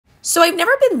So I've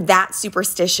never been that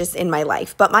superstitious in my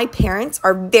life, but my parents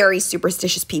are very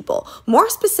superstitious people, more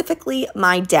specifically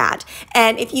my dad.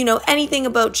 And if you know anything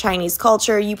about Chinese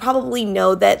culture, you probably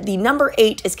know that the number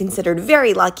 8 is considered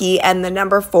very lucky and the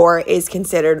number 4 is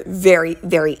considered very,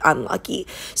 very unlucky.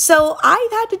 So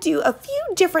I've had to do a few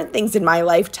different things in my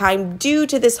lifetime due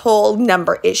to this whole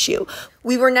number issue.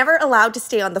 We were never allowed to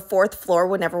stay on the 4th floor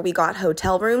whenever we got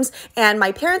hotel rooms, and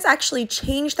my parents actually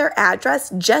changed their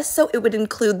address just so it would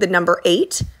include the number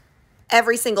 8.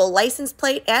 Every single license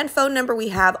plate and phone number we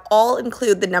have all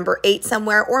include the number 8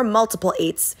 somewhere or multiple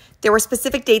 8s. There were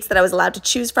specific dates that I was allowed to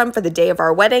choose from for the day of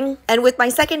our wedding, and with my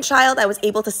second child, I was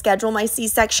able to schedule my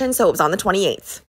C-section, so it was on the 28th.